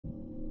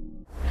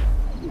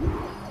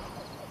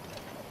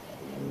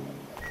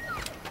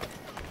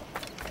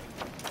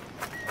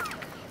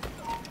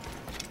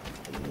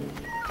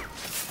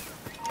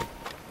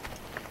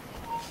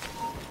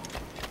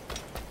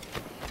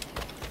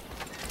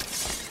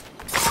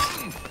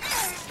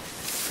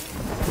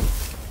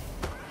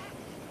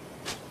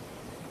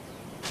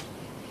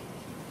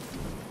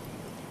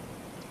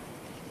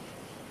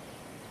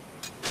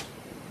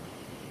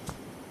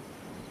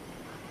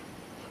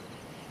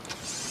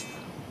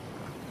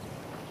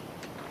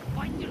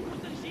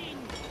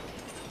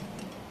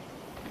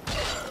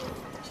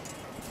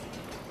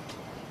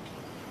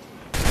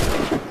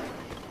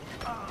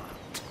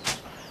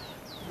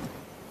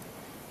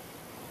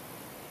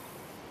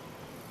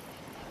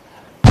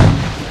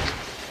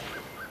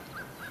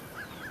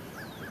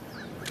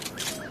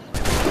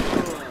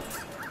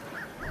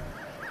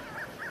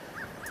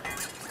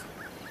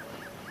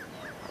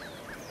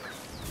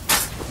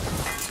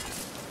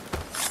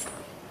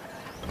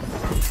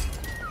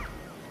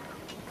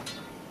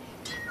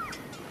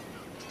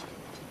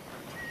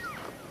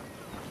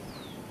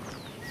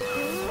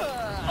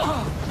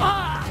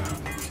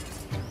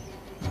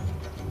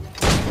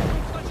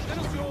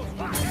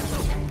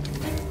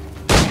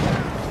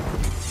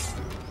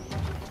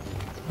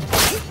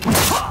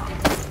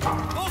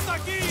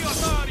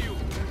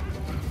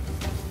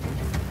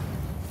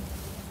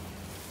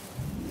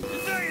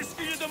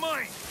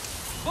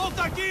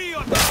Volta aqui,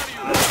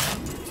 otário!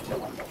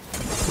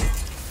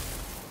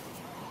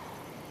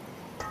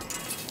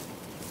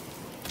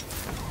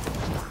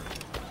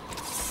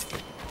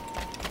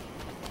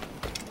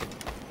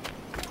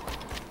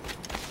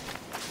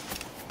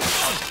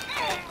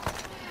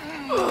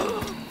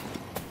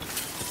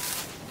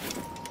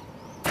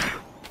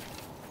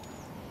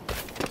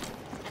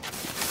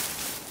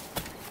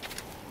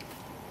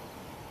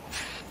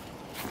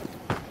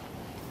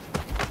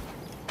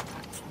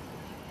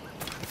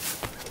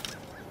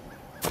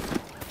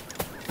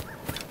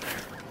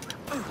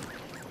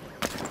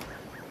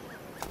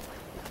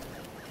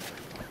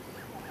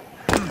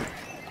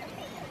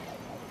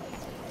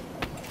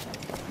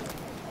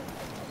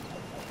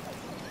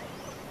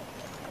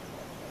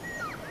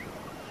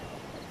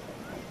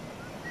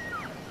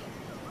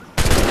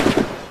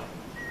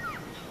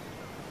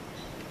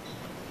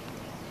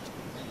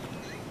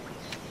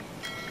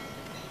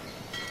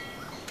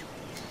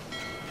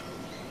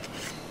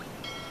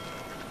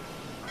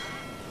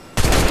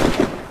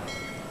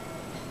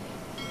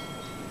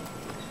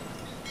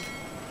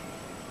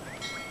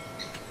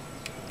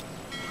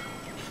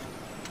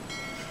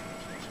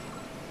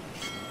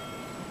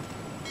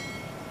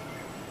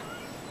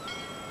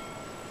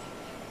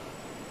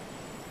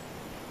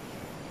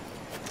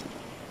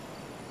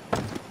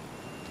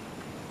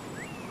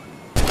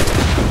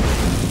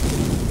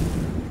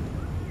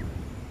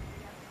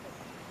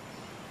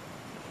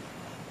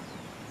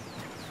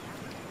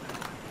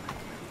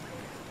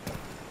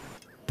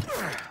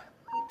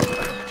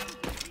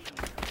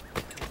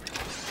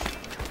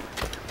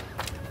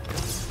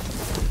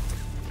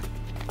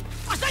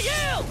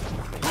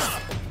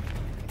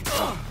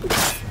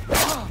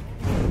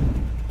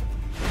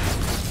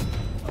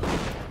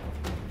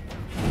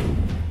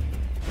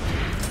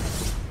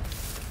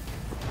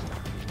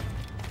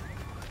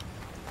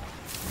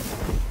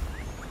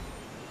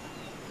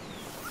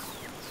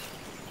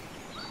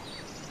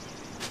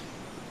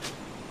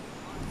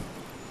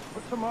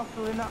 Put some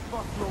muscle in that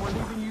buffalo, we're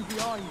leaving you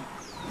behind.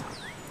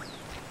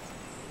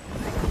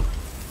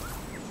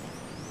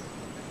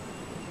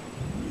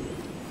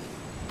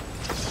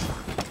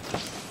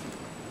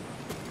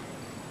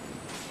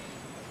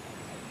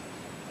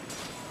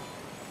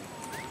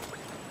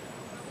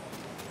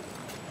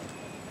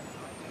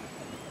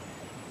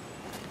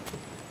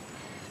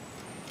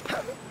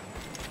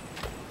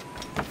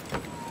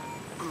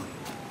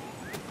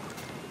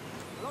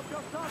 Lock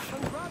yourself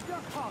and grab your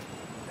cup.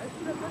 Let's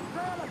slip and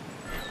trail it.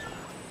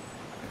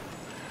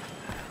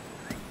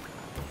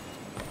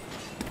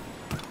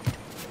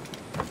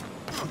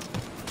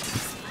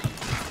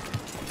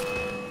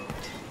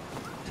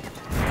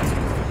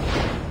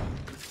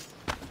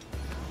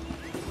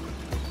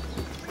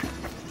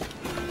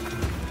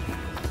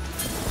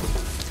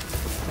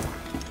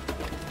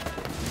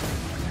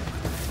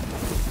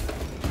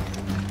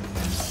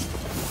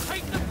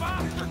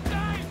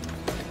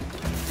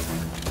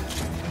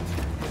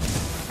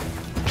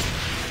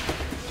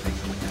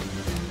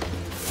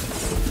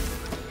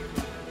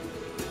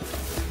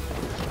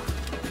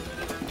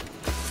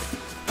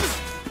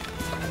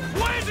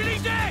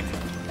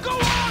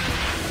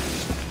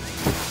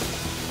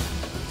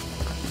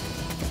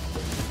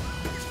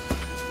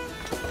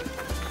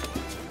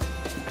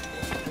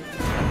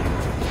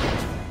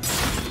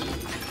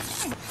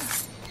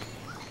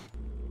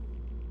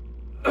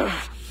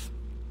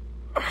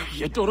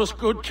 You done us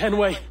good,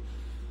 Kenway.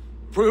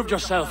 Proved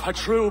yourself a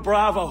true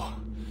bravo.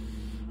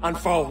 And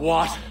for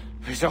what?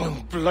 His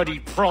own bloody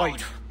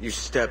pride. You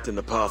stepped in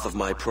the path of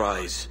my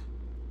prize.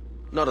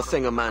 Not a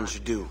thing a man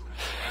should do.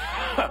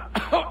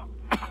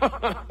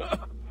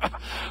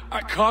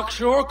 A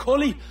cocksure,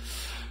 Cully.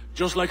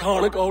 Just like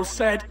Hornigold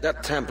said.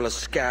 That Templar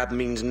scab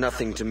means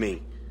nothing to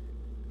me.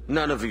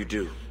 None of you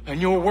do. And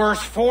you're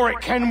worse for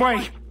it,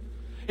 Kenway.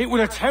 It were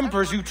the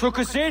Templars who took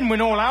us in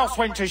when all else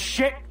went to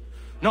shit.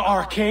 Not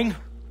our king.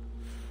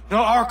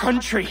 Not our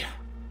country.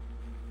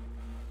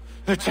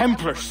 The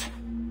Templars.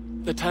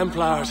 The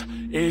Templars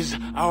is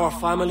our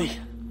family.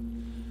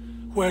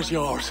 Where's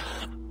yours?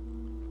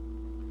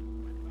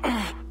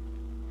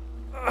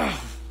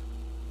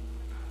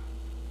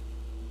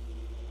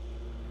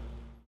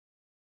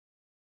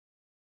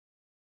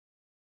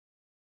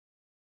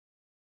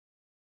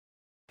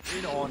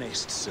 In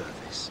honest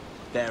service,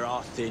 there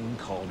are thin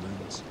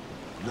commons,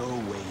 low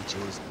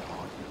wages and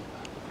hard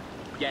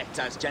labor. Yet,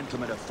 as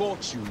gentlemen of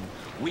fortune,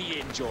 we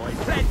enjoy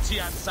plenty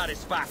and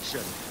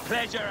satisfaction,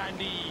 pleasure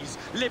and ease,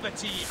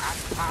 liberty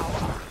and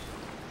power.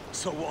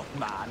 So what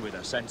man with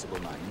a sensible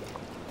mind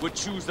would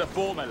choose the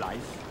former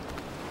life,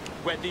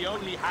 when the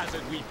only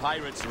hazard we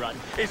pirates run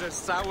is a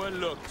sour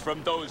look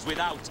from those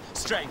without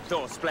strength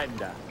or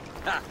splendor?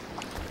 Ha!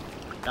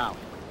 Now,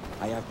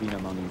 I have been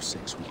among you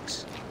 6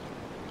 weeks,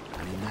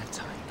 and in that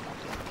time,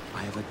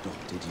 I have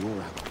adopted your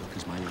outlook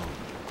as my own,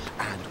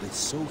 and with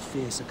so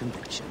fierce a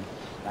conviction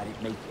that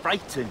it may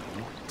frighten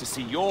you to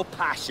see your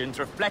passions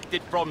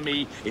reflected from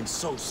me in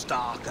so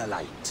stark a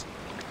light.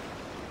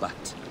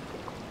 But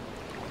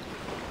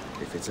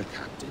if it's a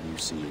captain you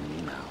see in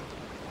me now,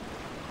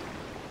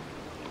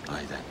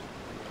 I then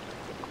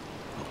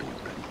will be a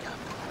ready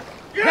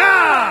captain.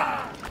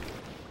 Yeah!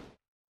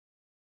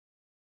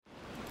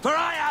 For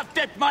I have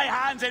dipped my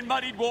hands in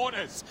muddied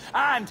waters,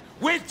 and,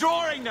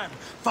 withdrawing them,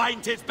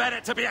 find 'tis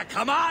better to be a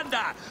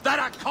commander than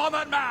a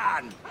common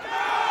man!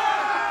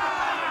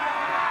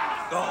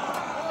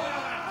 Oh.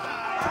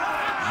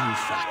 You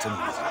flatter me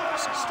with your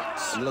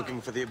persistence. I'm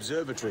looking for the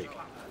observatory.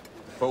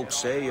 Folks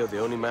say you're the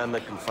only man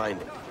that can find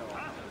it.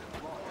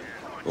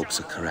 Folks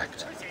are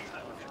correct.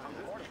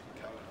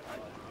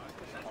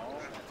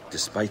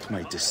 Despite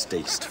my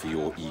distaste for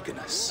your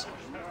eagerness,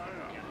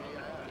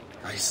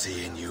 I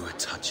see in you a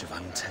touch of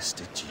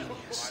untested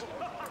genius.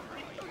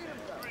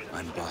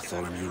 I'm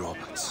Bartholomew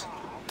Roberts.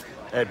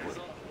 Edward.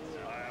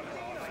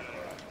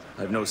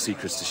 I've no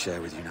secrets to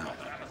share with you now.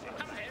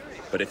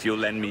 But if you'll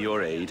lend me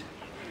your aid,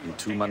 in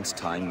 2 months'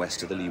 time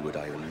west of the Leeward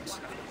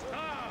Islands,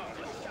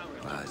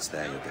 well, it's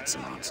there you'll get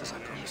some answers, I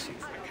promise you.